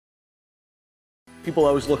People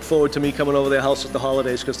always look forward to me coming over their house at the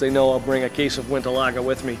holidays because they know I'll bring a case of winter lager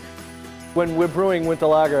with me. When we're brewing winter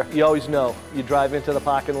lager, you always know. You drive into the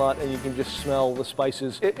parking lot and you can just smell the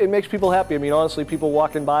spices. It makes people happy. I mean, honestly, people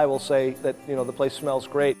walking by will say that, you know, the place smells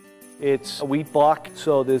great. It's a wheat bock,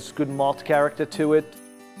 so there's good malt character to it.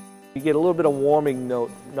 You get a little bit of warming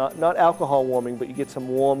note, not alcohol warming, but you get some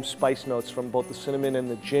warm spice notes from both the cinnamon and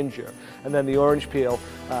the ginger. And then the orange peel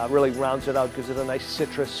really rounds it out, gives it a nice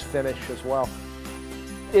citrus finish as well.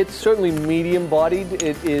 It's certainly medium-bodied.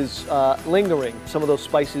 It is lingering. Some of those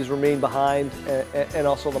spices remain behind, and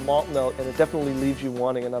also the malt note, and it definitely leaves you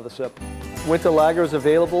wanting another sip. Winter lager is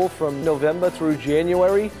available from November through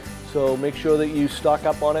January, so make sure that you stock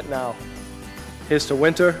up on it now. Here's to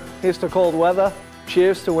winter. Here's to cold weather.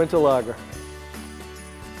 Cheers to winter lager.